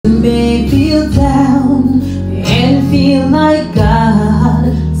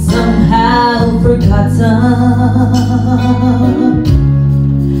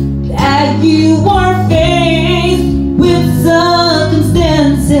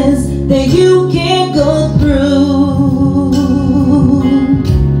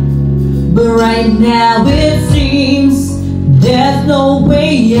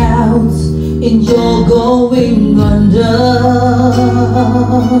thinking you're going under.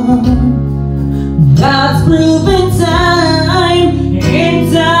 God's proven time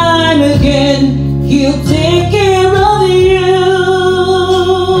and time again, He'll take care of you,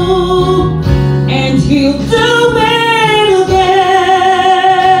 and He'll do it again.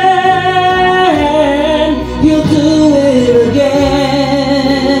 He'll do it again.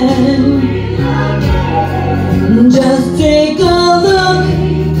 Just take a look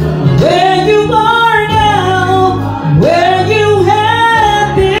where you are now, where you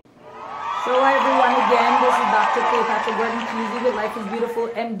have been. So hi everyone, again, this is Dr. Cleopatra Gordon-Pusey with Life is Beautiful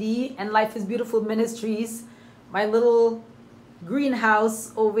MD and Life is Beautiful Ministries. My little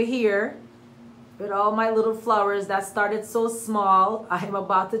greenhouse over here with all my little flowers that started so small. I am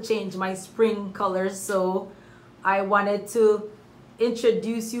about to change my spring colors, so I wanted to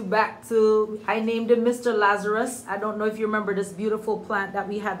introduce you back to, I named him Mr. Lazarus. I don't know if you remember this beautiful plant that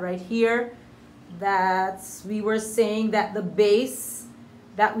we had right here, that we were saying that the base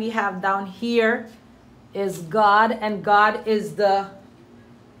that we have down here is God, and God is the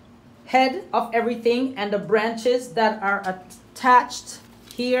head of everything, and the branches that are attached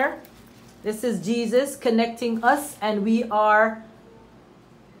here, this is Jesus connecting us, and we are,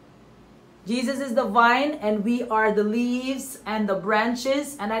 Jesus is the vine and we are the leaves and the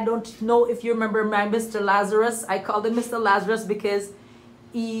branches. And I don't know if you remember my Mr. Lazarus. I called him Mr. Lazarus because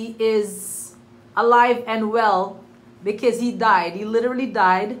he is alive and well, because he died. He literally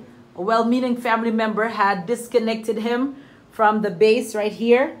died. A well-meaning family member had disconnected him from the base right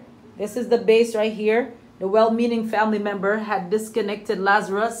here. This is the base right here. The well-meaning family member had disconnected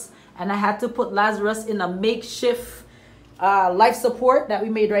Lazarus, and I had to put Lazarus in a makeshift life support that we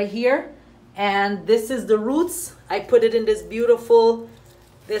made right here. And this is the roots. I put it in this beautiful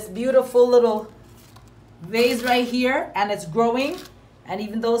little vase right here, and it's growing. And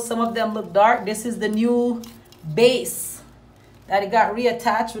even though some of them look dark, this is the new base that it got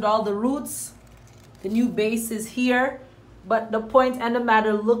reattached with all the roots. The new base is here. But the point and the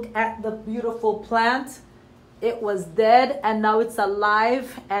matter, look at the beautiful plant. It was dead and now it's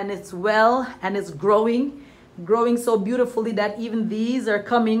alive and it's well and it's growing so beautifully that even these are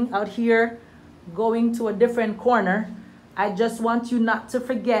coming out here, going to a different corner. I just want you not to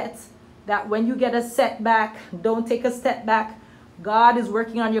forget that when you get a setback, don't take a step back. God is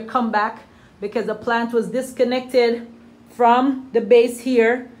working on your comeback, because the plant was disconnected from the base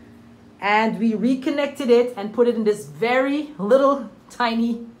here, and we reconnected it and put it in this very little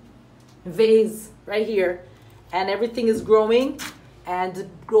tiny vase right here, and everything is growing and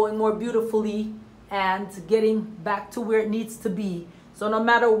growing more beautifully and getting back to where it needs to be. So no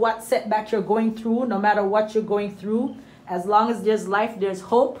matter what setback you're going through, no matter what you're going through, as long as there's life, there's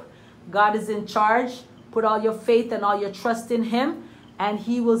hope. God is in charge. Put all your faith and all your trust in Him, and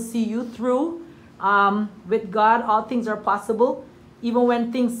He will see you through. With God, all things are possible. Even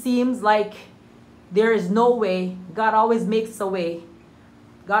when things seems like there is no way, God always makes a way.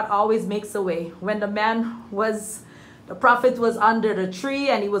 God always makes a way. When the prophet was under the tree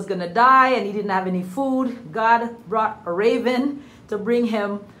and he was going to die and he didn't have any food, God brought a raven to bring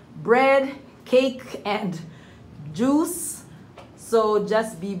him bread, cake, and juice. So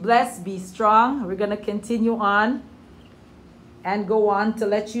just be blessed, be strong. We're going to continue on and go on to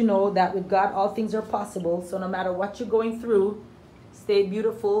let you know that with God, all things are possible. So no matter what you're going through, stay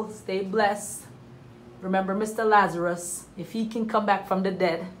beautiful, stay blessed. Remember Mr. Lazarus, if he can come back from the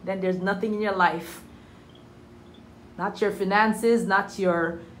dead, then there's nothing in your life, not your finances, not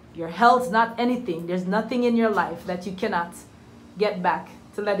your health, not anything. There's nothing in your life that you cannot get back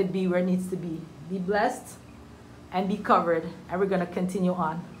to let it be where it needs to be. Be blessed and be covered. And we're going to continue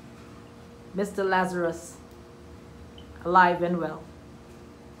on. Mr. Lazarus, alive and well.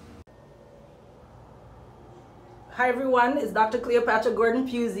 Hi everyone, it's Dr. Cleopatra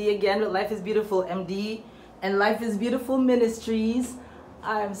Gordon-Pusey again with Life is Beautiful MD and Life is Beautiful Ministries.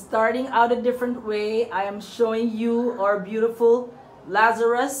 I'm starting out a different way. I am showing you our beautiful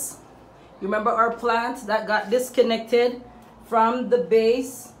Lazarus. You remember our plant that got disconnected from the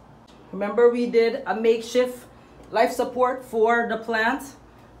base? Remember we did a makeshift life support for the plant.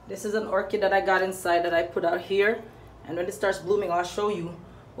 This is an orchid that I got inside that I put out here, and when it starts blooming I'll show you.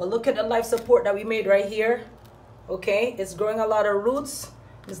 Well, look at the life support that we made right here. Okay, it's growing a lot of roots.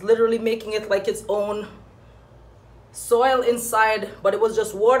 It's literally making it like its own soil inside, but it was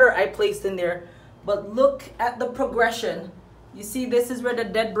just water I placed in there. But look at the progression. You see, this is where the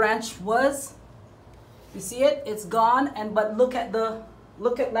dead branch was. You see it? It's gone. And but look at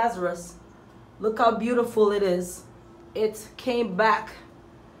Lazarus. Look how beautiful it is. It came back,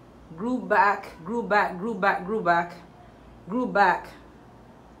 grew back, grew back, grew back, grew back, grew back.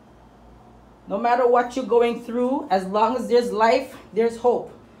 No matter what you're going through, as long as there's life, there's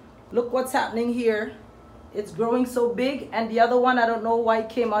hope. Look what's happening here. It's growing so big. And the other one, I don't know why it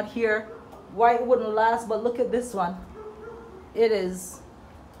came out here, why it wouldn't last, but look at this one. It is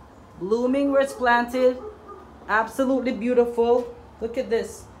blooming where it's planted. Absolutely beautiful. Look at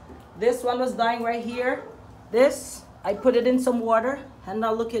this. This one was dying right here. This, I put it in some water, and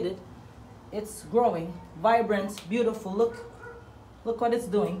now look at it. It's growing, vibrant, beautiful. Look what it's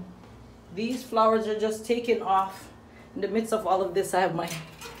doing. These flowers are just taking off. In the midst of all of this, I have my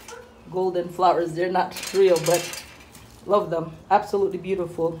golden flowers. They're not real, but love them. Absolutely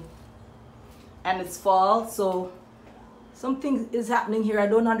beautiful. And it's fall, so something is happening here I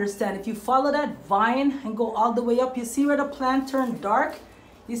don't understand. If you follow that vine and go all the way up, you see where the plant turned dark?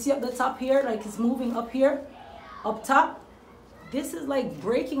 You see up the top here, like it's moving up here, up top? This is like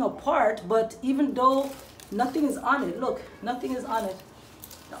breaking apart, but even though nothing is on it, look, nothing is on it.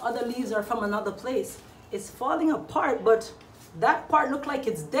 The other leaves are from another place. It's falling apart, but that part looked like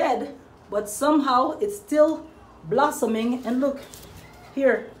it's dead, but somehow it's still blossoming. And look,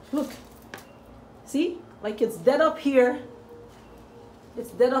 here, look. See? Like it's dead up here.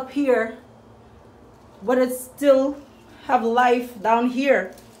 It's dead up here, but it still have life down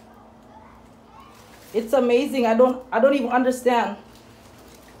here. It's amazing. I don't even understand.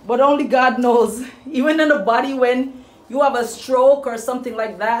 But only God knows. Even in the body, when you have a stroke or something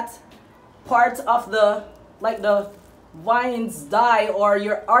like that, part of the vines die, or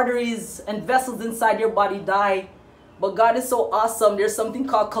your arteries and vessels inside your body die. But God is so awesome. There's something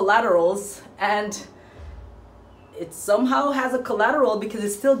called collaterals, and it somehow has a collateral because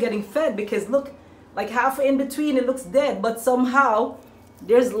it's still getting fed. Because look, like half in between it looks dead, but somehow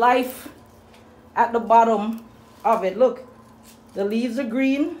there's life at the bottom of it. Look, the leaves are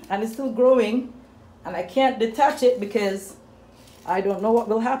green and it's still growing, and I can't detach it because I don't know what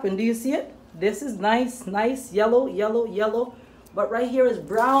will happen. Do you see it? This is nice yellow, yellow, yellow, but right here is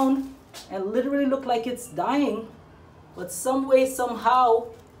brown and literally look like it's dying, but some way, somehow,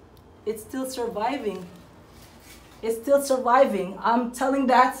 it's still surviving. It's still surviving. I'm telling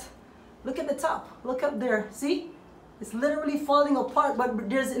that. Look at the top. Look up there. See? It's literally falling apart, but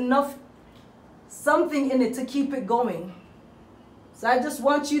there's enough something in it to keep it going. So I just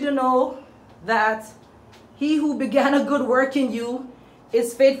want you to know that he who began a good work in you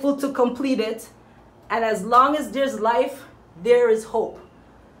is faithful to complete it. And as long as there's life, there is hope.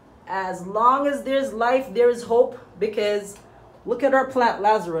 As long as there's life, there is hope. Because look at our plant,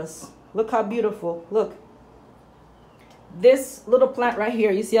 Lazarus. Look how beautiful. Look. This little plant right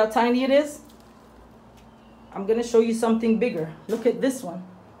here, you see how tiny it is? I'm going to show you something bigger. Look at this one.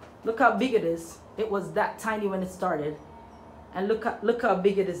 Look how big it is. It was that tiny when it started. And look how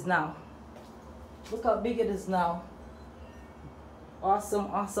big it is now. Look how big it is now. Awesome,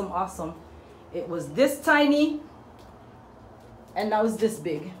 awesome, awesome. It was this tiny, and now it's this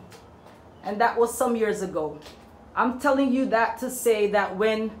big. And that was some years ago. I'm telling you that to say that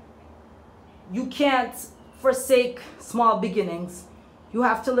when you can't forsake small beginnings, you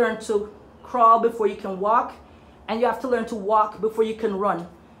have to learn to crawl before you can walk, and you have to learn to walk before you can run.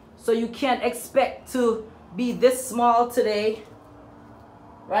 So you can't expect to be this small today,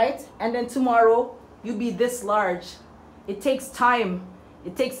 right? And then tomorrow you be this large. It takes time,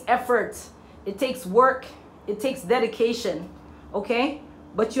 it takes effort, it takes work, it takes dedication, okay?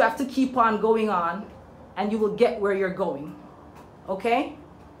 But you have to keep on going on, and you will get where you're going, okay?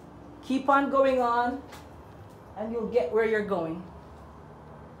 Keep on going on, and you'll get where you're going.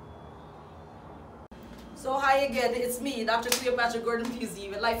 So hi again, it's me, Dr. Cleopatra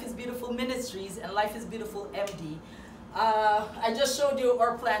Gordon-Pusey with Life is Beautiful Ministries and Life is Beautiful MD. I just showed you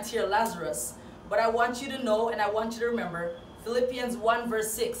our plant here, Lazarus. But I want you to know, and I want you to remember, Philippians 1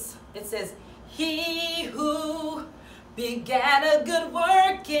 verse 6. It says, he who began a good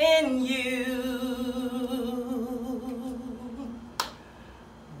work in you,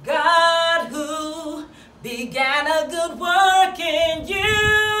 God who began a good work in you,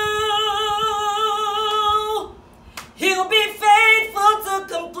 he'll be faithful to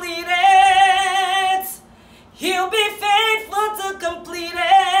complete it. He'll be faithful to complete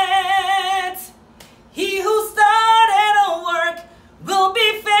it. He who started a work will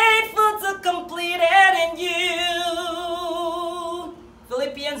be faithful to complete it in you.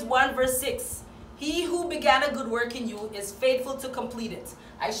 Philippians 1 verse 6. He who began a good work in you is faithful to complete it.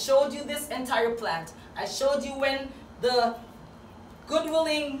 I showed you this entire plant. I showed you when the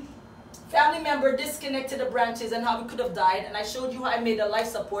good-willing family member disconnected the branches and how it could have died. And I showed you how I made a life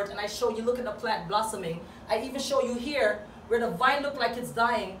support. And I showed you, look at the plant blossoming. I even show you here where the vine looked like it's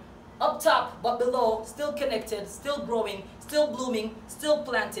dying. up top but below, still connected, still growing, still blooming, still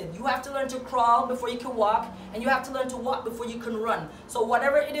planted. You have to learn to crawl before you can walk, and you have to learn to walk before you can run. So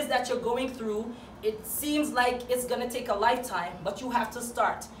whatever it is that you're going through, it seems like it's going to take a lifetime, but you have to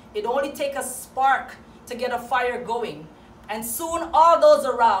start. It only takes a spark to get a fire going. And soon all those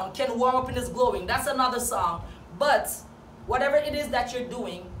around can warm up in this glowing. That's another song. But whatever it is that you're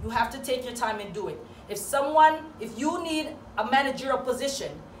doing, you have to take your time and do it. If you need a managerial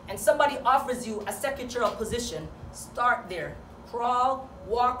position and somebody offers you a secretarial position, start there. Crawl,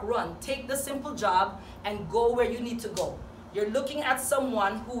 walk, run. Take the simple job and go where you need to go. You're looking at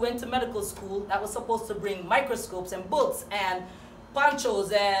someone who went to medical school that was supposed to bring microscopes and books and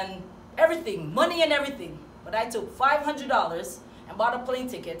ponchos and everything, money and everything. But I took $500 and bought a plane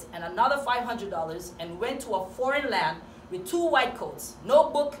ticket and another $500 and went to a foreign land with 2 white coats. No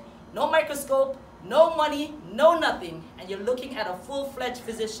book, no microscope, no money, no nothing. And you're looking at a full-fledged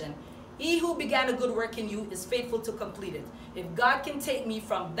physician. He who began a good work in you is faithful to complete it. If God can take me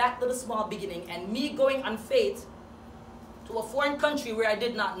from that little small beginning and me going on faith to a foreign country where I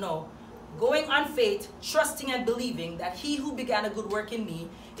did not know, going on faith, trusting and believing that he who began a good work in me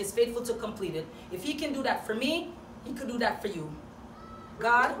is faithful to complete it. If he can do that for me, he could do that for you.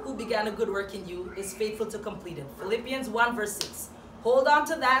 God who began a good work in you is faithful to complete it. Philippians 1 verse 6. Hold on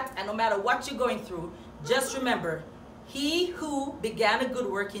to that, and no matter what you're going through, just remember, he who began a good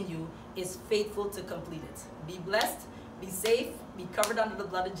work in you is faithful to complete it. Be blessed, be safe, be covered under the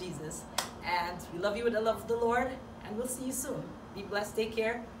blood of Jesus. And we love you with the love of the Lord, and we'll see you soon. Be blessed, take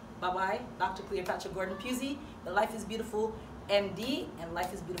care. Bye-bye. Dr. Cleopatra Gordon-Pusey, the Life is Beautiful MD, and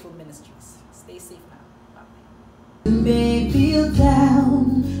Life is Beautiful Ministries. Stay safe now. Bye-bye. You may feel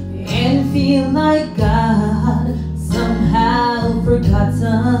down and feel like God somehow forgotten,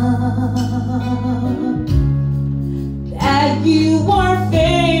 that you are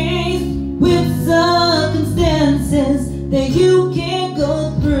faced with circumstances that you can't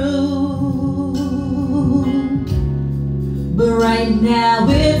go through. But right now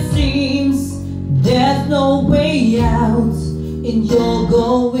it seems there's no way out and you're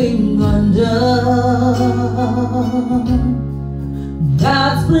going under.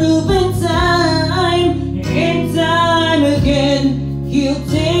 God's proven time and time again, he'll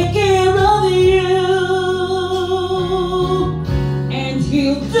take care of you, and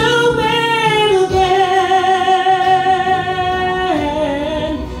he'll do it again.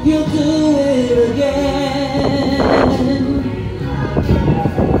 He'll do it again.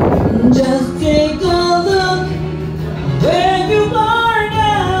 Just take a look where you are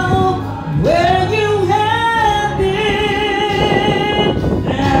now, where you have been.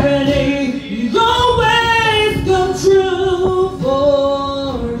 Everything always come true for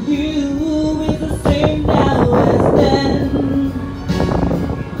you. It's the same now as then.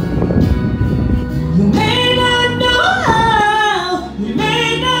 You may not know how, you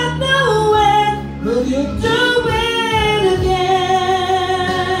may not know when, but you'll do it again.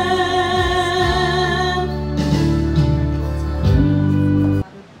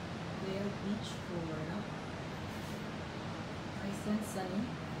 Beach Florida. Nice and sunny.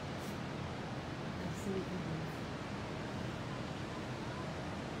 Absolutely beautiful.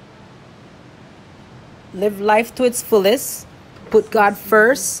 Live life to its fullest. Put God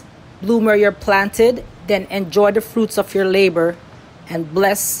first. Bloom where you're planted. Then enjoy the fruits of your labor. And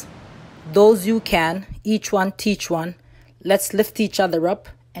bless those you can. Each one teach one. Let's lift each other up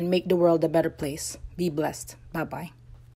and make the world a better place. Be blessed. Bye-bye.